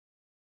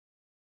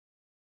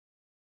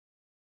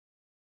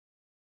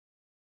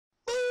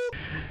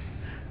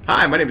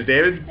Hi, my name is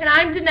David. And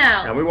I'm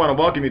Danelle. And we want to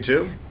welcome you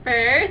to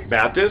First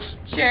Baptist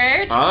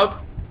Church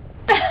of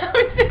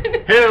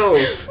Fountain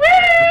Hills. Woo!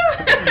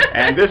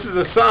 And this is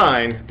a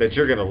sign that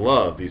you're going to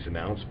love these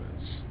announcements.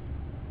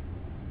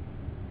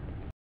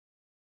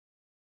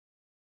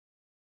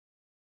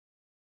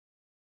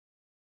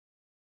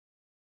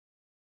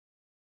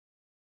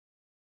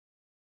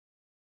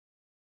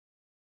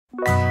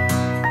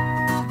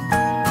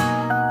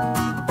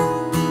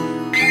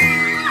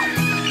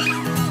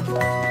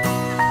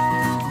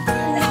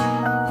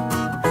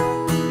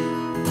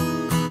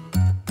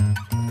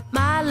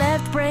 My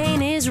left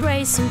brain is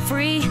racing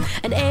free,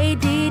 and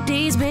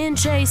ADD's been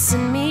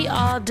chasing me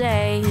all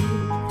day.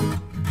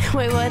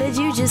 Wait, what did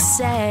you just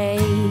say?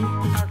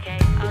 Okay.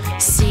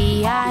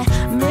 See, I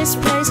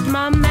misplaced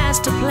my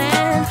master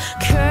plan,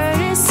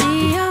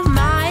 courtesy of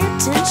my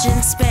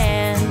attention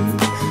span.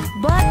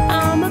 But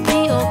I'ma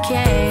be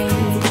okay.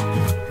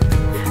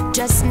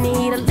 Just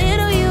need a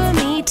little you and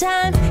me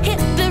time. Hit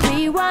the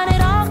rewind,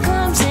 it all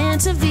comes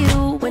into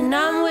view when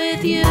I'm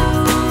with you.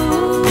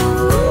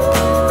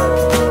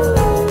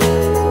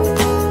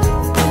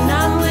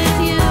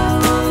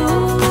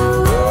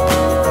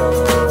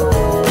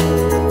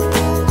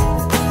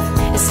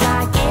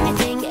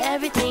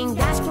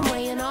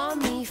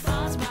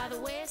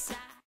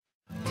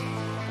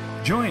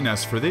 Join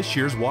us for this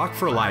year's Walk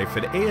for Life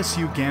at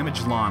ASU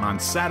Gamage Lawn on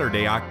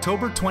Saturday,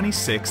 October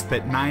 26th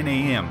at 9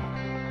 a.m.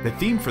 The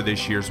theme for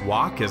this year's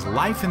walk is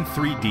Life in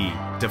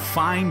 3D,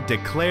 Define,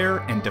 Declare,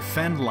 and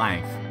Defend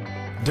Life.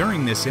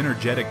 During this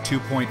energetic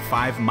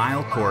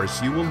 2.5-mile course,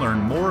 you will learn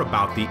more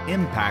about the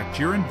impact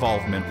your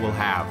involvement will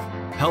have.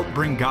 Help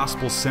bring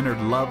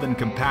gospel-centered love and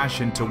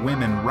compassion to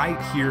women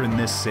right here in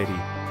this city.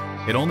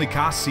 It only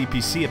costs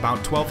CPC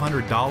about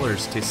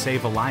 $1,200 to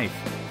save a life.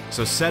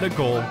 So set a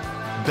goal,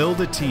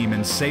 build a team,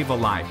 and save a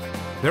life.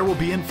 There will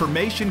be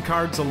information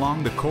cards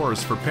along the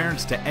course for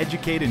parents to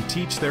educate and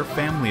teach their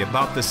family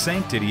about the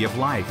sanctity of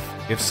life.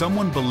 If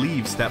someone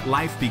believes that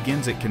life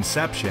begins at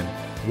conception,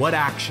 what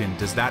action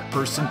does that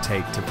person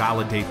take to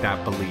validate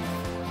that belief?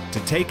 To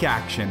take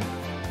action,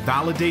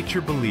 validate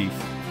your belief,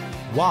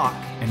 walk,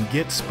 and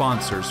get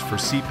sponsors for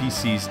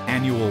CPC's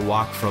annual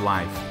Walk for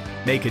Life.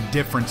 Make a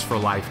difference for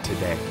life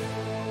today.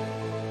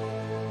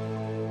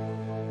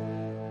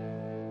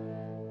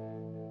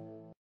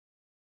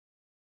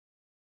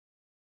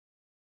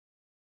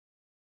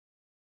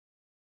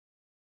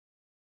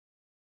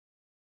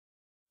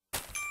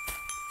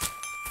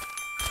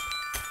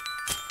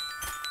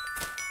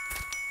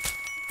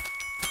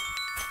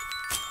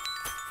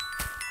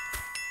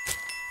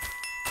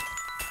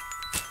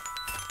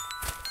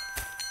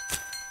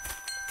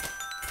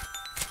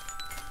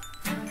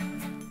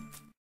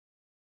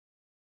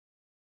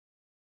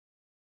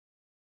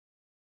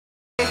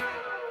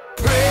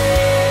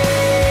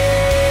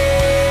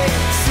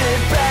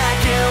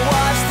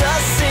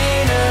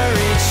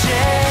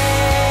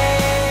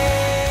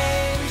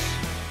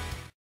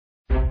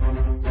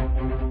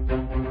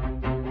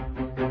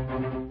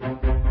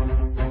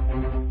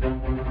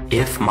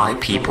 If my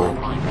people,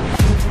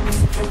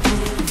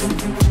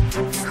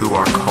 who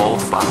are called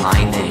by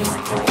my name,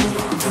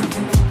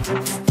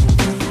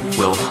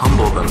 will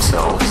humble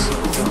themselves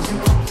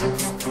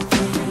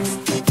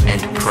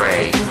and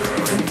pray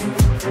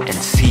and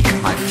seek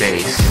my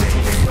face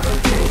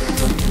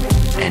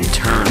and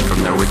turn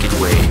from their wicked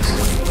ways,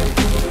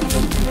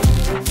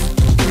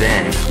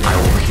 then I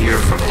will hear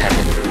from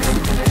heaven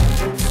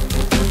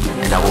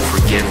and I will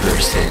forgive their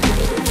sin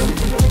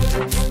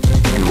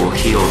and will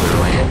heal their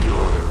land.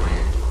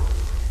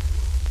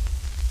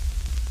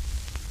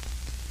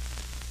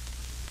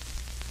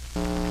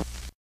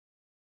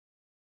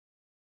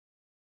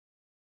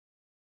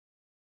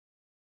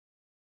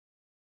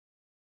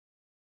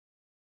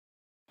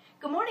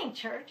 Good morning,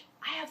 church.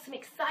 I have some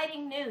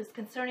exciting news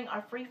concerning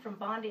our Free from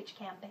Bondage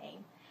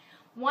campaign.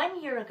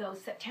 1 year ago,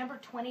 September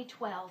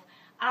 2012,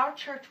 our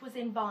church was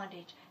in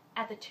bondage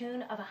at the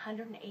tune of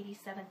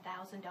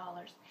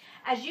 $187,000.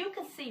 As you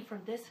can see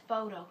from this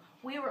photo,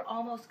 we were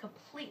almost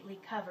completely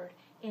covered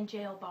in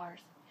jail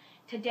bars.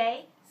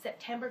 Today,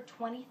 September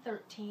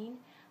 2013,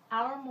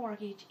 our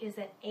mortgage is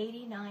at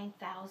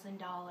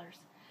 $89,000.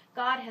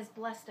 God has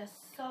blessed us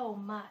so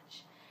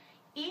much.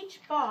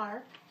 Each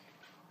bar,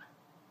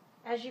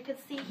 as you can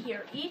see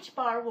here, each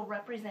bar will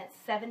represent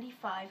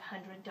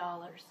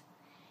 $7,500.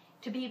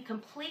 To be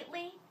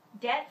completely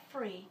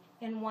debt-free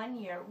in 1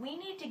 year, we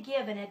need to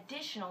give an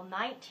additional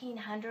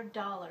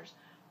 $1,900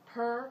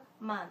 per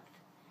month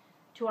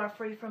to our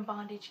Free from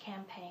Bondage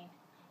campaign.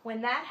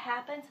 When that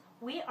happens,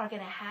 we are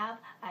going to have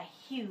a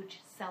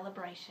huge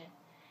celebration.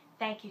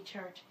 Thank you,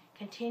 church.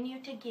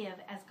 Continue to give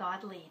as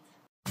God leads.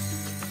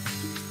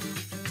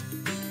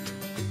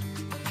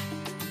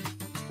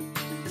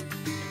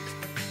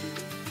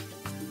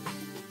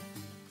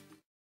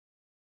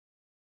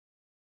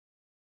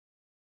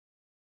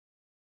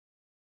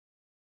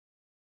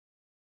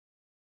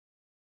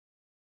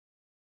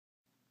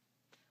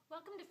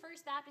 Welcome to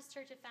First Baptist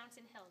Church of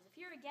Fountain Hills. If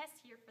you're a guest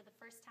here for the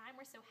first time,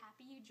 we're so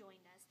happy you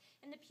joined us.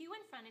 In the pew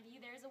in front of you,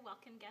 there is a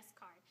welcome guest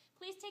card.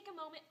 Please take a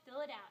moment,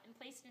 fill it out, and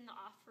place it in the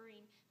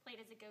offering plate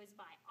as it goes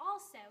by.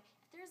 Also,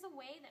 if there's a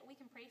way that we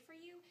can pray for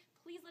you,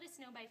 please let us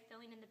know by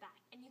filling in the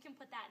back, and you can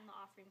put that in the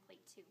offering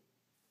plate too.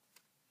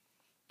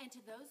 And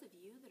to those of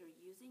you that are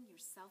using your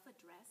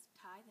self-addressed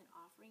tithe and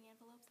offering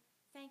envelopes,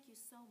 thank you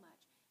so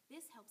much.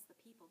 This helps the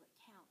people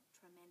that count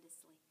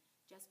tremendously.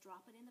 Just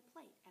drop it in the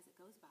plate as it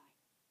goes by.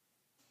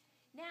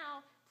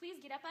 Now, please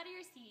get up out of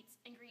your seats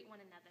and greet one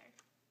another.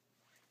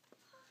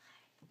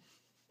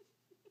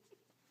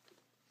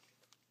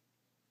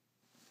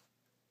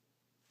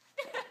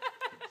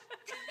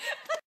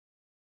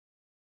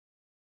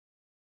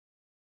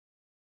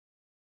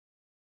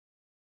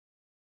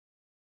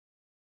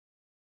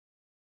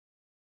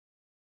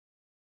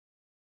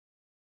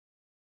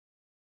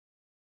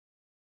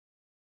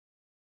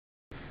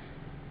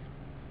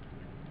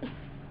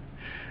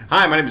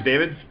 Hi, my name is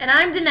David, And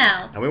I'm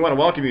Danelle. and we want to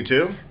welcome you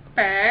to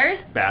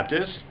First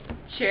Baptist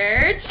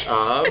Church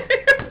of...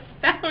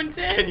 Fountain.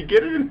 Can you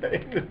get it in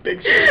the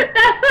picture?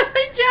 That's what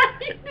I'm trying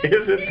to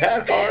Is it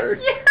that hard?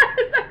 Yes,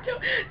 I do.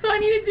 So I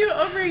need to do it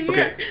over here.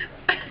 Okay.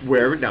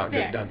 Wherever, now,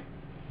 There.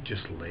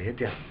 just lay it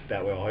down.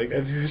 That way all you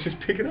gotta do is just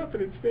pick it up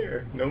and it's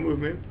there. No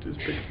movement, just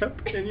pick it up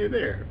and you're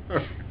there.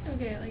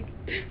 Okay,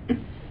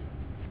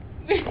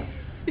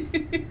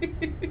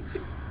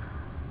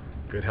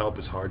 Good help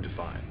is hard to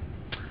find.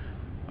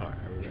 Alright,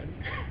 are we ready?